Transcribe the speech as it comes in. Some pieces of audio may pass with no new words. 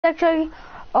actually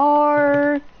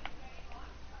are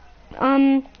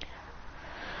Minecraft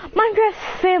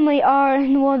family are,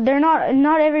 well, they're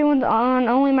not everyone's on,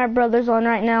 only my brother's on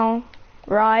right now,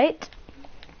 right?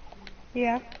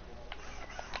 Yeah.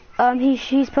 He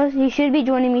should be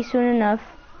joining me soon enough.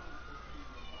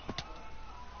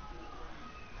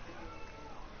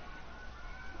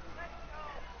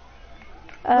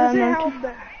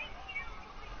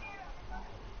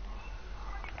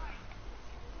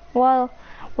 Well,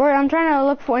 I'm trying to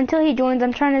look for, until he joins,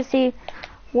 I'm trying to see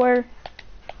where,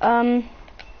 I'm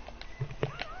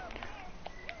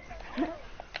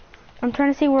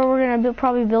trying to see where we're gonna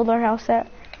probably build our house at.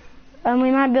 We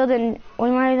might build it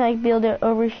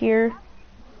over here.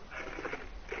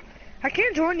 I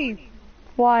can't join you.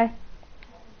 Why?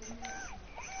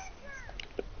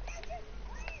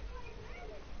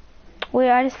 Wait,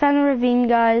 I just found a ravine,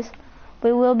 guys.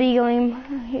 We will be going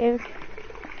here.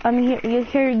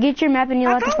 Here, get your map and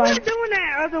you'll have to find. I thought we were doing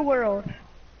that other world.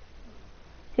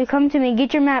 You come to me,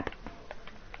 get your map.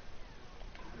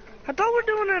 I thought we were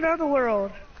doing that other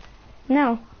world.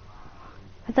 No.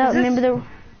 I thought,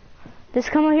 just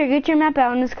come over here, get your map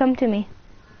out and just come to me.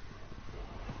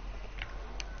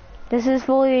 This is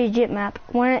fully legit map.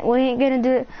 We ain't gonna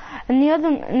do it. And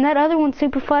that other one's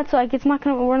super flat, so like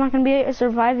we're not gonna be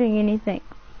surviving anything.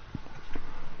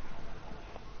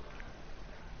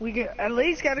 We at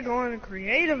least gotta go on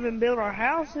creative and build our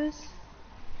houses.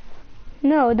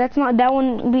 No, that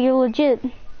one be legit.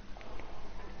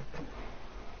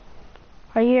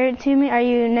 Are you here to me? Are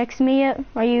you next to me yet?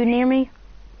 Are you near me?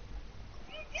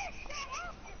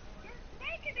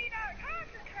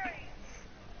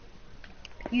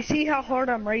 You see how hard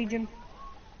I'm raging?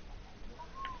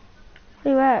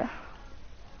 Where you at?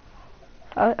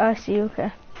 Oh, I see you,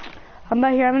 okay. I'm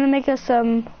about here, I'm gonna make us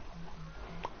some more.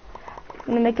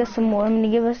 I'm gonna get us some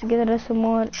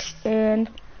more. And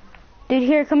dude,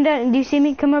 here, come down. Do you see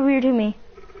me? Come over here to me.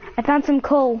 I found some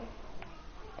coal.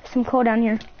 There's some coal down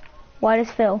here. White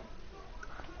as Phil.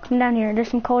 Come down here. There's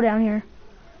some coal down here.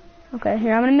 Okay,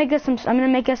 here. I'm gonna make us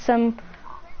some.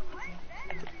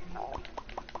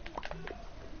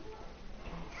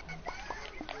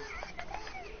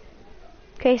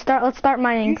 Okay, let's start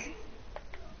mining.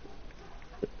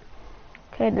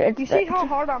 Okay, you see how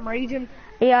hard I'm raging?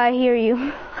 Yeah, I hear you.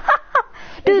 Dude,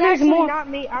 it's there's more. Not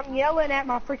me. I'm yelling at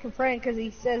my freaking friend because he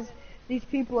says these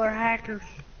people are hackers.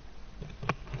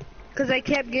 Because they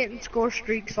kept getting score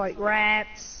streaks like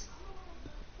rats.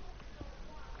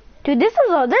 Dude, there's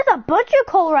a bunch of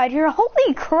coal right here.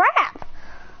 Holy crap!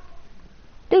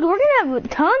 Dude, we're gonna have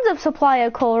tons of supply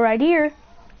of coal right here.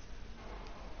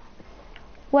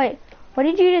 Wait, what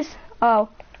did you just? Oh,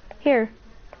 here.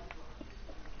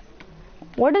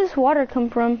 Where does water come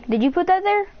from? Did you put that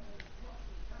there?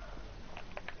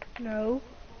 No.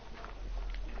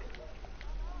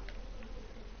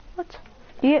 What?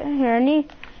 Do you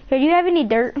have any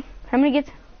dirt? How many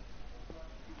gets?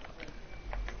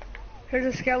 Here's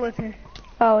a skeleton.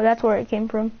 Oh, that's where it came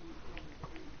from.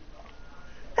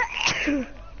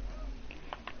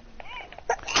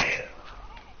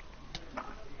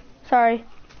 Sorry.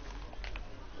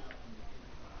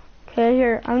 Okay,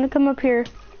 here. I'm gonna come up here.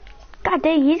 God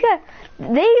dang, they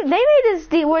made this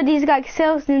where these guys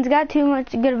skeletons got too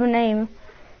much good of a name.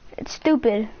 It's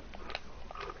stupid.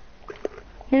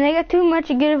 And they got too much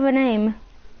good of a name.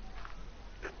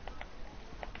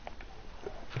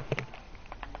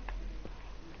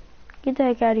 Get the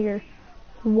heck out of here.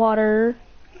 Water.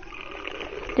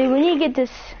 Dude, we need to get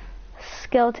this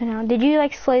skeleton out. Did you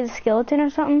like slay the skeleton or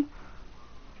something?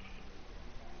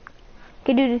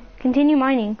 Okay, dude, continue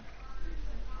mining.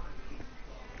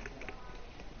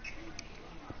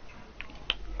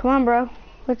 Come on, bro.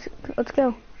 Let's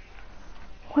go.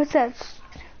 What's that?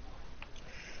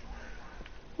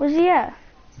 Where's he at?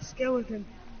 Skeleton.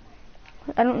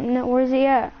 I don't know. Where's he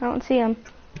at? I don't see him.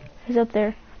 He's up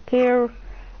there. Here.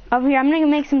 Up here. I'm gonna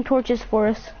make some torches for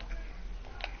us.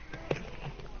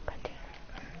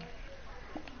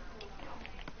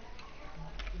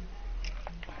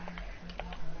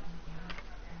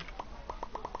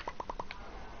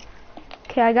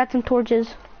 Okay, I got some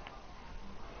torches.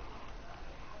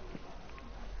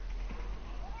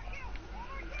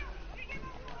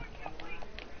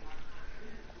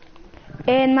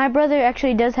 And my brother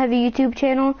actually does have a YouTube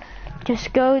channel.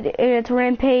 Just go, it's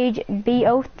Rampage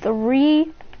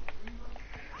BO3.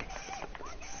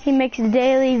 He makes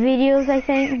daily videos, I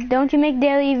think. Don't you make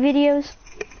daily videos?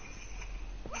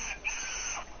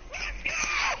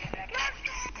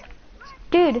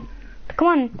 Dude, come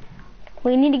on.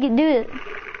 We need to do it.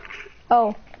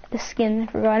 Oh, the skin.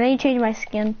 I forgot. I need to change my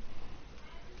skin.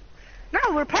 No,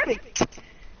 we're perfect.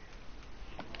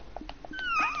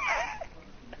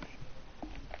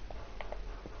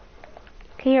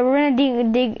 Okay, here, we're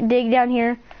gonna dig down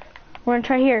here. We're gonna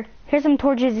try here. Here's some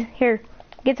torches. Here,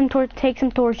 get some take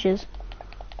some torches.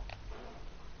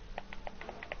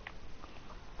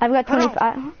 I've got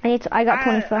 25. I got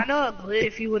 25. I know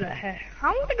if you would have had.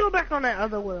 I want to go back on that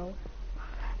other world.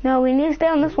 No, we need to stay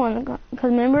on this one. Cause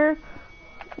remember,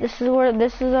 this is our.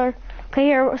 Okay,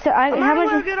 here. So how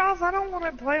much? Get off. I don't want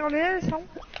to play on this. I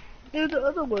want to do the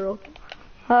other world.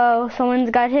 Oh, someone's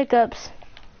got hiccups.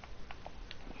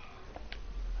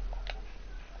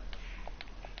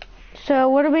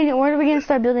 So where are we gonna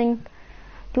start building? Do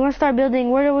you want to start building?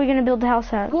 Where are we gonna build the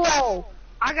house at? Whoa!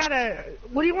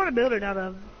 What do you want to build it out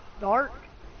of? Dark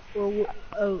or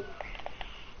oak?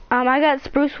 I got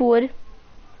spruce wood.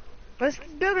 Let's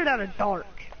build it out of dark.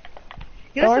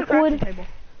 Dark wood. Table.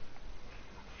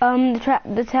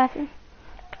 The tap.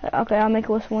 Okay, I'll make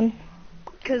this one.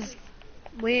 Cause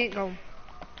we ain't gonna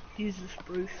use the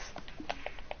spruce.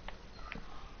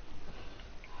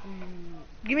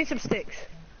 Give me some sticks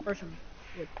or some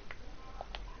wood.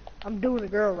 I'm doing a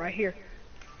girl right here.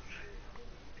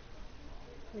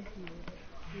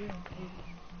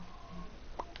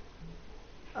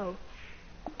 Oh.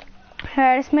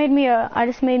 Hey, I just made me. Here,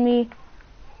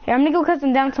 I'm gonna go cut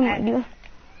them down some. I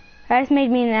just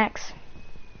made me an axe.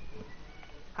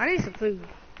 I need some food.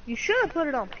 You should have put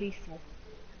it on peaceful.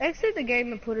 Exit the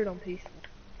game and put it on peaceful.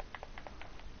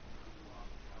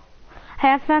 Hey,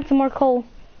 I found some more coal.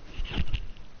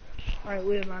 Alright,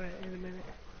 wait a minute, in a minute.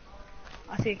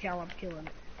 I think I'm killing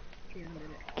it. Here in a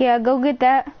minute. Yeah, go get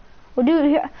that. Well,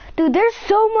 dude, there's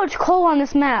so much coal on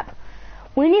this map.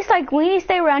 We need to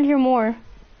stay around here more.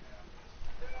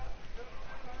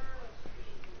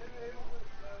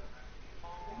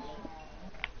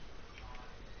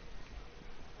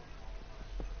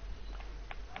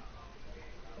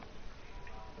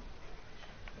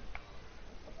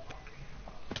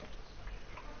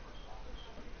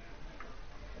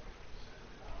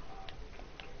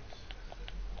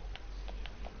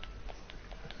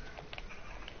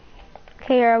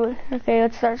 Okay,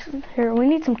 let's start here. We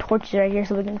need some torches right here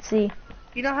so we can see.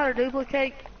 You know how to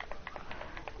duplicate?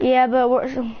 Yeah, but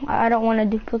I don't want to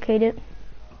duplicate it.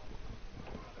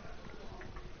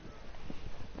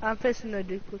 I'm fixing to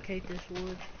duplicate this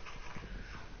wood.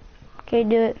 Okay,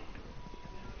 do it.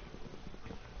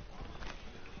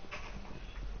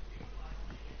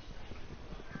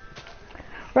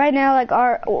 Right now, like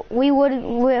our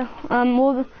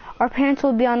parents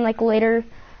will be on like later.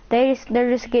 They're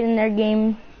just getting their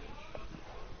game.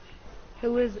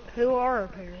 Who are our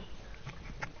parents?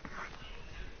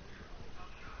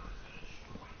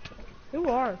 Who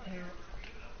are our parents?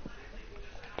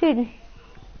 Dude.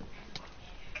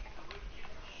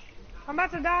 I'm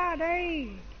about to die,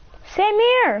 Dave. Same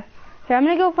here. Here, I'm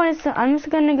just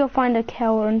gonna go find a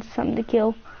cow or something to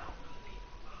kill.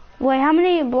 Wait, how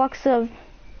many blocks of?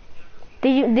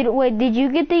 Did you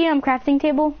get the crafting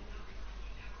table?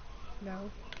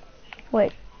 No.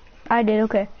 Wait, I did.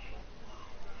 Okay.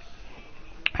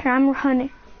 Here, I'm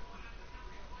hunting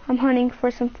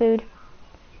for some food. Dude,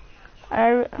 I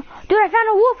found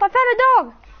a wolf. I found a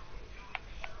dog.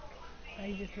 Now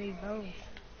you just need bones.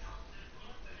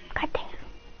 God damn.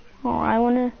 Oh,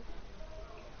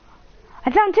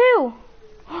 I found two.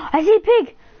 I see a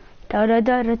pig. Da da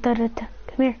da da da da.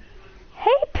 Come here.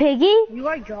 Hey, piggy. You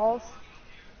like Jaws?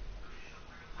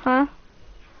 Huh?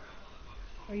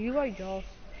 Are you like Jaws?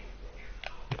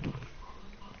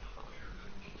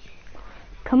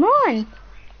 Come on.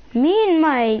 Me and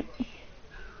my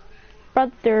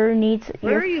brother needs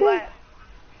Where are you at?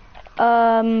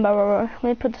 Let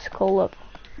me put this coal up.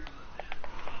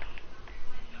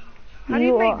 How do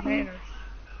you make banners?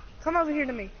 Come over here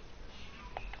to me.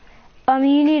 You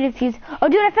need a few. Oh,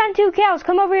 dude, I found 2 cows.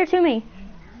 Come over here to me.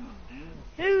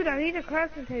 Dude, I need a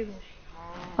crafting table.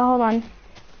 Oh, hold on.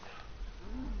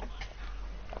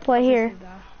 Wait here.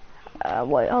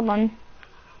 Wait, hold on.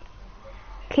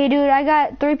 Okay, dude, I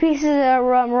got 3 pieces of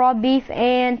raw beef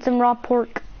and some raw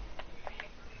pork.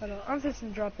 Hold on, I'm just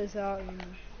gonna drop this out and...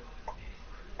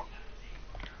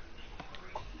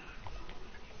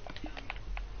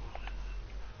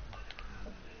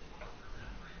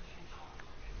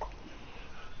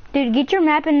 Dude, get your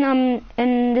map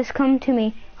and just come to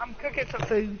me. I'm cooking some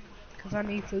food, because I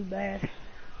need food bad.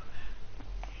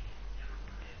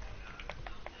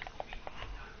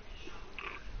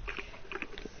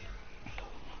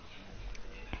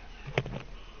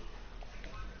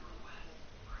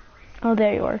 Oh,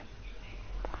 there you are.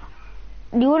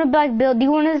 Do you want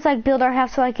to just build our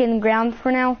house like in ground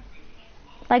for now?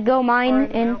 Like go mine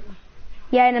in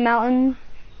a mountain.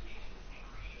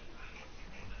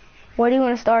 Where do you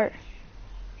want to start?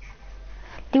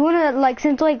 Do you wanna like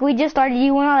since like we just started? Do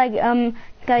you wanna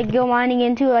like go mining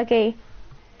into like a?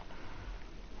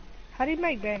 How do you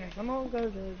make banners? I'm gonna go to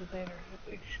the banners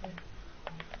actually.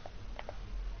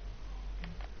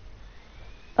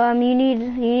 You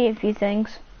need a few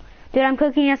things. Dude, I'm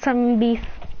cooking up some beef.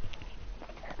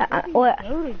 What?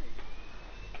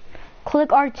 Click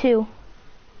R2.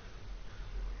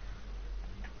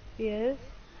 Yes.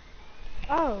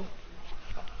 Oh.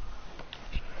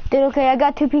 Dude, okay, I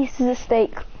got 2 pieces of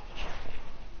steak.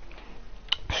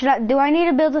 Do I need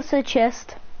to build us a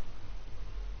chest?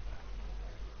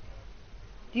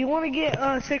 Do you want to get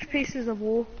 6 pieces of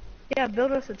wool? Yeah,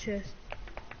 build us a chest.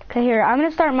 Okay, here, I'm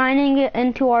gonna start mining it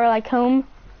into our like home.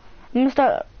 I'm gonna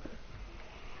start.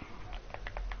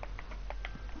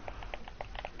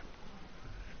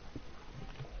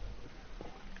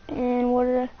 And what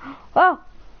did I? Oh!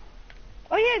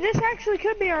 Oh yeah, this actually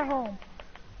could be our home.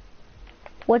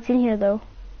 What's in here though?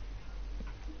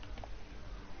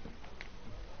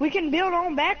 We can build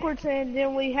on backwards and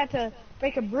then we have to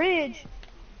make a bridge.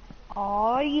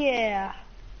 Oh yeah.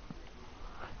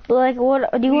 Like what?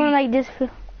 Do you want to like this?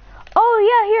 Oh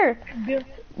yeah, here. Build.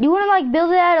 Do you want to like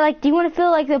build it at like? Do you want to fill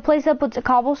like the place up with the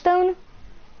cobblestone?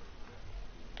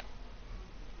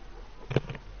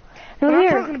 No, What I'm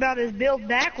here. talking about is build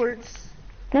backwards.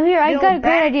 No, here. I build got a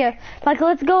great back. idea. Like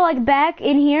let's go like back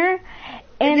in here,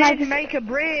 and And like then make a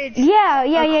bridge.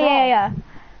 yeah.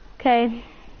 Okay.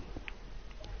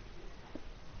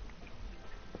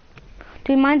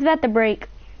 Dude, mine's about to break.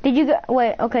 Did you go?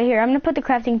 Wait. Okay, here. I'm gonna put the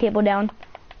crafting table down.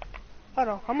 Hold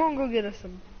on, I'm gonna go get us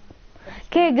some.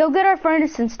 Okay, go get our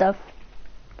furnace and stuff,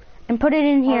 and put it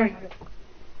in here. Alright,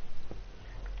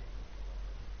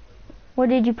 Where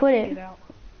did you put get it? out.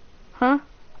 Huh?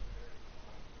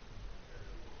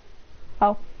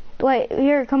 Oh, wait.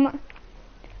 Here, come on.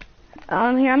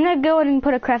 Here. I'm gonna go ahead and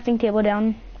put a crafting table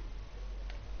down.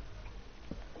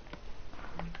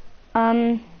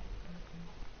 Do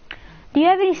you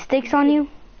have any sticks on you?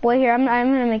 Wait here. I'm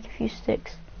gonna make a few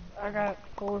sticks. I got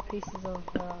 4 pieces of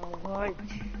light.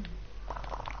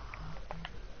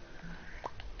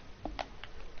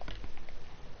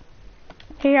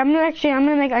 Here, I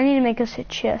need to make us a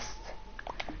chest.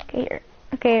 Okay, here.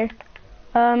 Okay,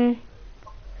 here.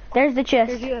 There's the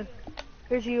chest.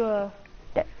 Here's you,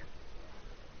 There.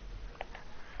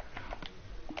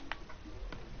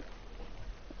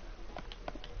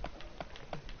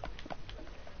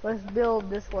 Let's build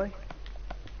this way.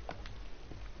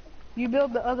 You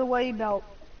build the other way about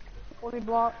 20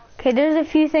 blocks. Okay, there's a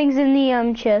few things in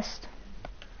the chest.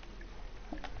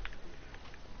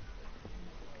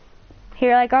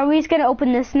 Here, like, are we just gonna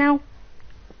open this now?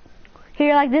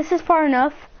 Here, like, this is far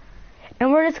enough,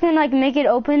 and we're just gonna like make it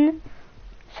open,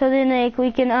 so then like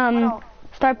we can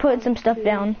start putting some stuff 2,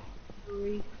 down.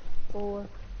 3, 4,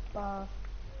 5.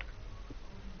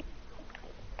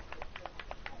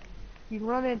 You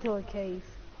run into a cave.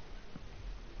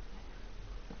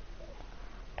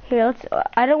 Here, let's.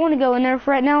 I don't want to go in there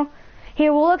for right now.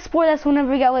 Here, we'll explore this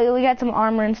whenever we got some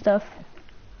armor and stuff.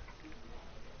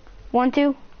 Want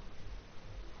to?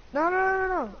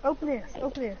 No. Open this.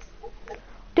 Open this.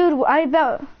 Dude, I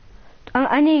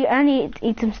need to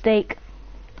eat some steak.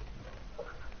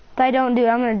 If I don't do it,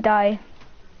 I'm gonna die.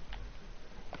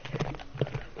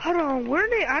 Hold on.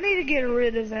 I need to get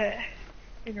rid of that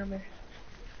Enderman.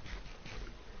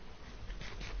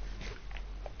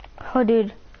 Oh,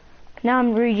 dude. Now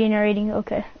I'm regenerating.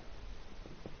 Okay.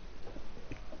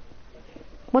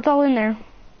 What's all in there?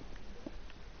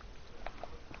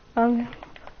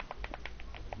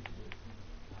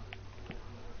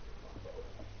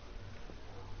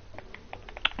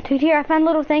 Dude, here, I found a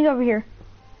little thing over here.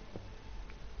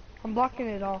 I'm blocking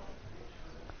it off.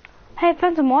 Hey, I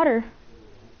found some water.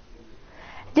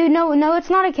 Dude, no, it's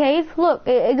not a cave. Look,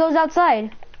 it goes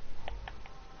outside.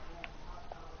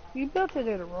 You built it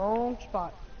in the wrong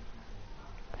spot.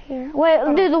 Here.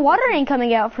 Wait, dude, the water ain't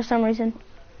coming out for some reason.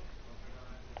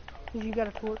 Cause you got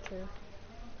a torch there.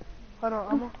 Hold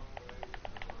on,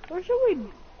 where should we?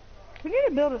 We need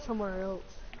to build it somewhere else.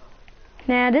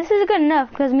 Nah, this is good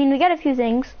enough, because, I mean, we got a few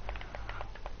things.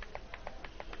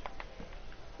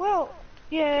 Well,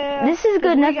 yeah. This is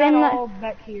good enough, We got and, all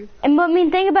back here. but, I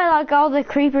mean, think about, like, all the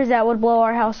creepers that would blow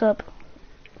our house up.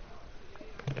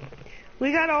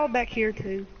 We got all back here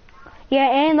too. Yeah,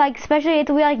 and, like, especially if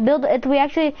we build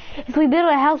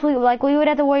a house, we would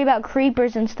have to worry about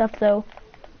creepers and stuff, though.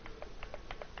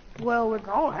 Well, we're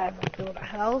gonna have to build a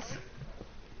house.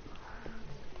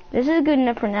 This is good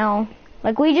enough for now.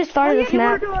 Like, we just started this We're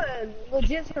map. doing a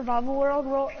legit survival world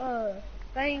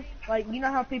thing. Like, you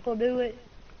know how people do it.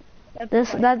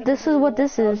 This is what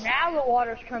this is. Now the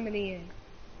water's coming in.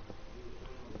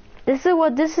 This is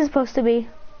what this is supposed to be.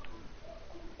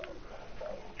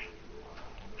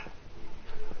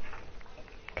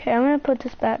 Okay, I'm gonna put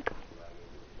this back.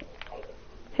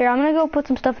 Here, I'm gonna go put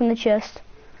some stuff in the chest.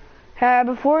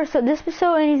 Before, so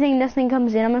nothing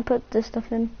comes in, I'm gonna put this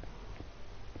stuff in.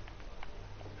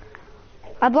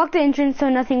 I blocked the entrance so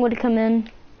nothing would come in.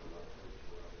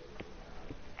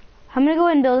 I'm gonna go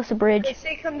ahead and build us a bridge. They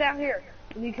say come down here.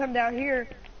 When you come down here,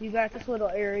 you got this little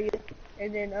area,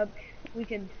 and then up we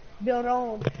can build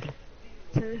on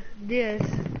to this.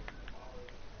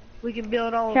 We can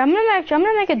build on. Here, I'm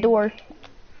gonna make a door.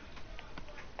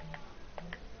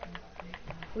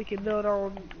 We can build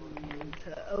on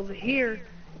to over here,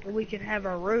 and we can have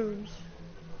our rooms.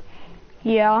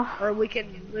 Yeah. Or we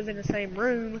can live in the same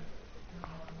room.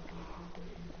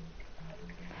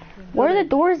 Where are the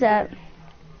doors at?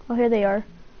 Oh, here they are.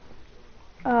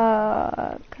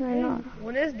 Can I not?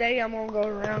 When it's day, I'm gonna go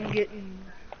around getting.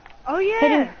 Oh yeah.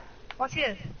 Hey, Watch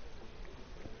this.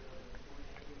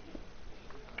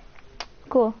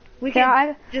 Cool. We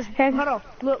Here, can hold on.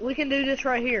 Look, we can do this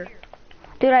right here.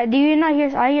 Dude, do you not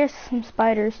hear? I hear some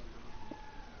spiders.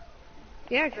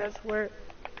 Yeah, cause you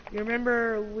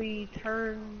remember we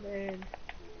turned and.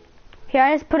 Here,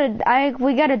 I just put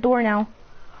we got a door now.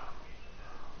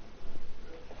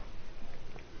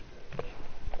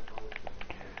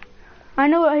 I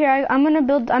know what here. I'm gonna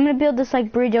build this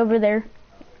like bridge over there.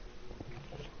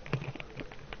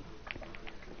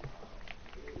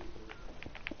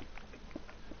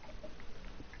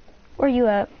 Where you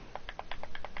at?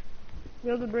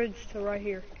 Build a bridge to right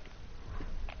here.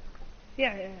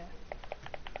 Yeah.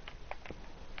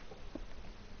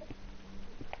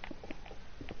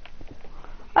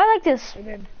 I like this. And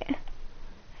then,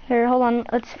 Here, hold on.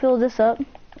 Let's fill this up.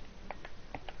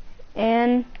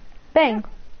 And bang.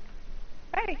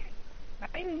 hey,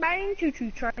 bang bang choo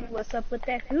choo train. What's up with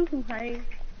that hoo hoo hey?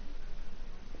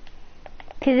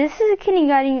 Okay, this is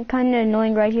getting kind of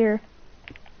annoying right here.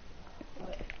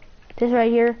 This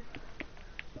right here.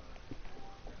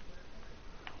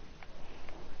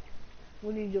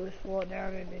 What you do is fall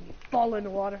down and then you fall in the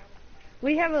water.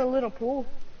 We have a little pool.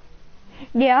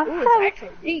 Yeah. Ooh, it's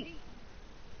actually deep.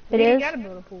 It You is. gotta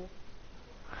build a pool.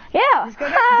 Yeah. Just go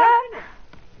down, jump in it.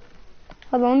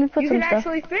 Hold on, let me put You some can stuff.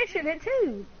 actually fish in it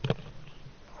too.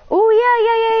 Oh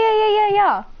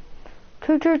yeah.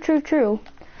 True.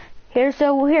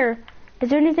 Here. Is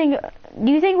there anything?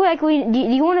 Do you think like do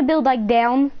you want to build like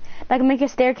down, like make a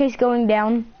staircase going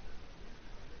down?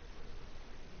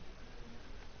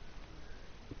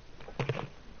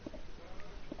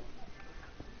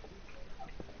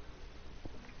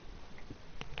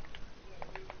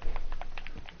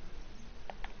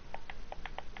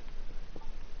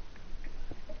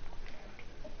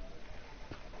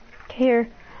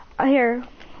 Here.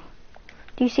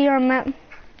 Do you see our map?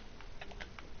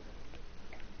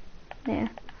 Yeah.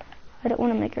 I don't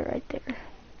want to make it right there.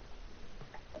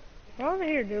 We're over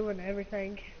here doing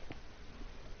everything.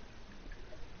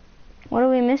 What are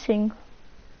we missing?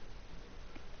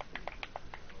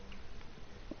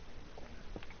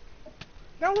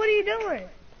 No, what are you doing?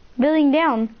 Building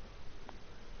down.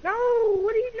 No,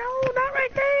 no, not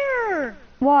right there.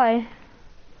 Why?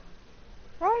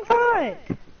 Wrong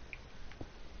foot.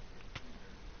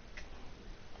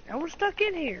 Now we're stuck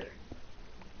in here.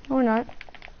 No, we're not.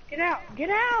 Get out.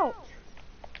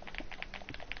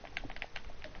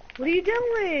 What are you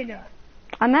doing?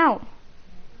 I'm out.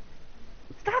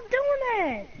 Stop doing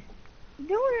that. You're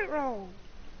doing it wrong.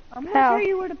 I'm gonna How? tell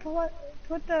you where to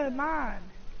put the mine.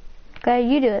 Okay,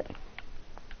 you do it.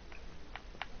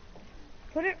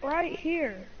 Put it right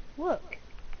here. Look.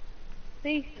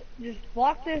 See, just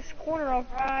block this corner off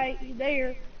right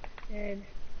there, and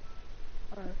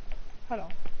hold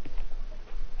on.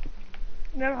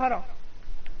 No, hold on.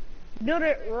 Build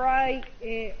it right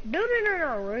in. Build it in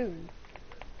our room.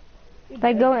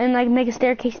 Like go and like make a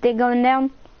staircase stick going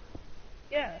down.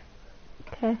 Yeah.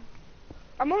 Okay.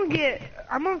 I'm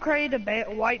gonna create a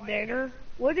white banner.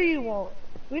 What do you want?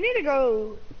 We need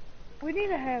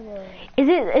to have a. Is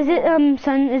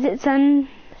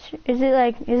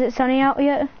it sunny out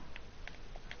yet?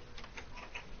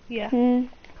 Yeah.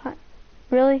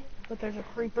 Really? But there's a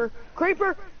creeper.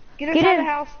 Creeper! Get Get inside in. the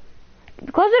house. Close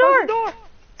the Close the door. door.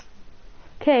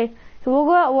 Okay. So we'll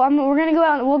go out. We're gonna go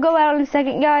out. We'll go out in a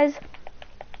second, guys.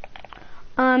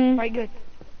 Right, good.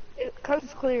 Coast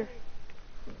is clear.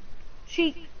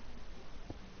 Sheep.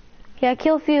 Yeah,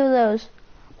 kill a few of those.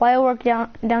 While I work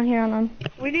down here on them.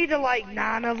 We need to like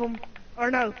 9 of them. Or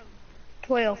no,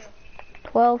 12.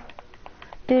 12.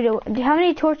 Dude, how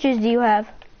many torches do you have?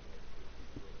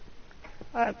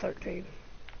 I have 13.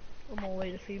 I'm gonna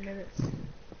wait a few minutes.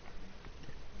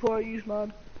 before I use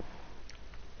mine.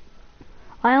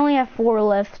 I only have 4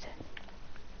 left.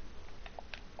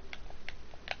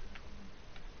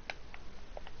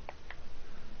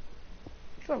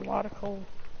 It's a lot of coal.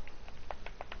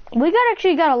 We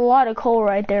actually got a lot of coal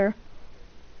right there.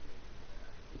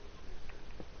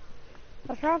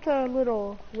 I found a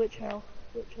little witch house.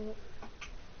 Witch hut.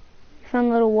 Found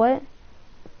a little what?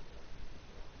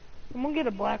 I'm gonna get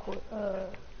a black one.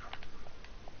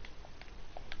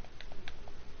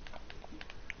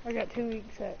 I got 2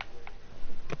 weeks set.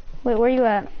 Wait, where you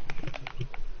at?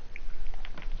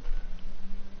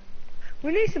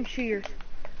 We need some shears.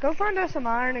 Go find us some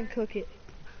iron and cook it.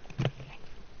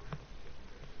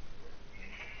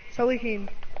 So we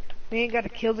ain't got to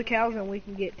kill the cows and we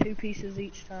can get 2 pieces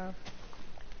each time.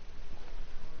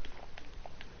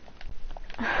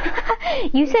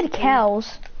 You said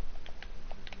cows.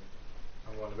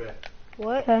 I'm going to bed.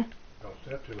 What? Okay. Don't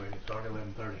step too late. It's already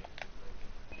 11:30.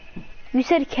 You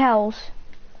said cows.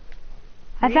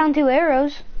 I Me? found 2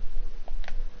 arrows.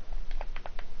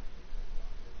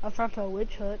 I found a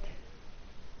witch hut.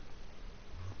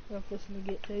 I'm listening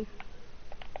to get to.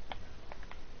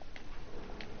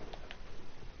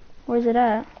 Where's it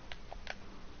at?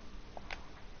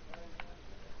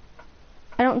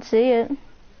 I don't see it.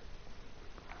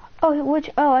 Oh, which?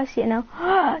 Oh, I see it now.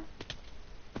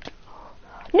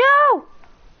 No!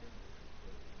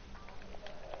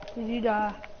 Did you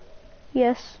die?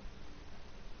 Yes.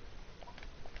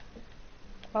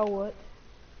 By what?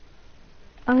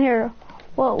 I'm here.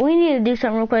 Well, we need to do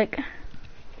something real quick.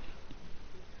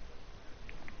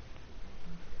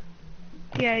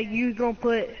 Yeah, you gonna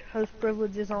put host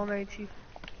privileges on, ain't you?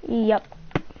 Yep.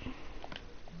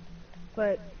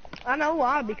 But I know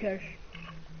why, because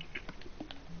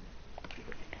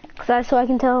So I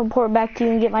can teleport back to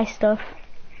you and get my stuff.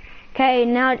 Okay,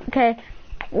 now, okay.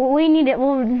 We need it.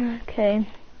 Okay.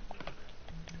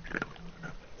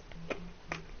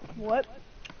 what?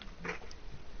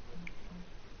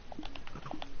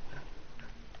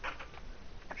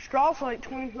 Straw's like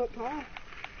 20 foot tall.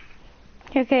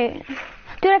 Okay.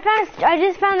 Dude, I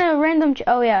just found a random,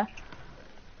 oh yeah.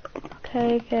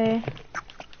 Okay.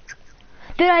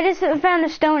 Dude, I just found a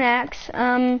stone axe.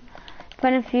 Found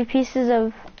a few pieces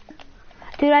of,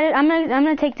 dude, I'm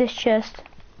gonna take this chest.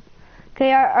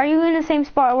 Okay, are you in the same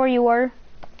spot where you were?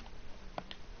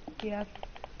 Yeah.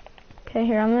 Okay,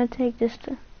 here, I'm gonna take this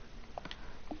to,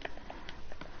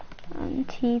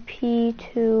 TP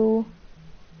to,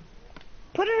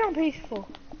 Put it on peaceful.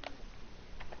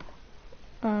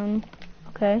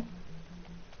 okay.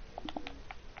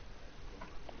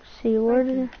 See, where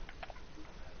did,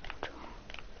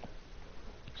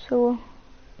 so,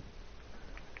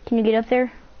 can you get up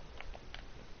there?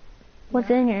 What's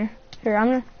in here? Here,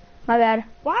 my bad.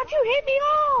 Why'd you hit me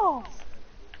off?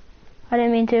 I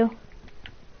didn't mean to.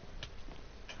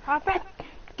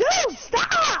 Dude,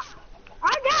 stop!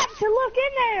 I got to look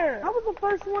in there. I was the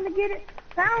first one to get it.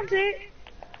 Found it.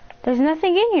 There's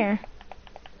nothing in here.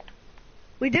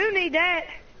 We do need that.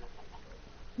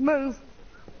 Move.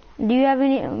 Do you have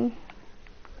any,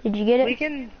 did you get it? We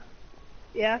can,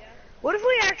 yeah. What if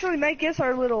we actually make this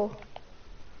our little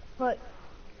hut?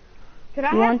 Could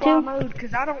I You have want fly to? mode?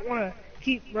 Because I don't want to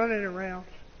keep running around.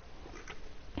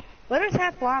 Let us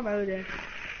have fly mode then.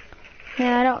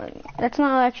 Yeah, that's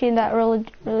not actually that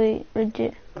really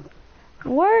legit.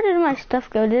 Where did my stuff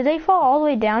go? Did they fall all the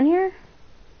way down here?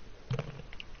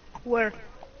 Where?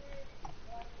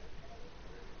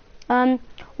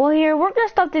 Well here, we're gonna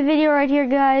stop the video right here,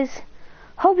 guys.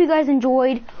 Hope you guys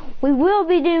enjoyed. We will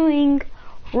be doing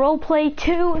roleplay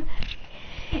 2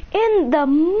 in the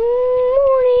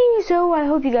morning, so I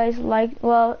hope you guys like,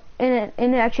 well,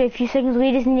 in actually a few seconds,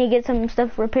 we just need to get some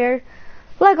stuff repaired.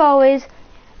 Like always,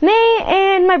 me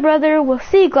and my brother will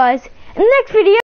see you guys in the next video.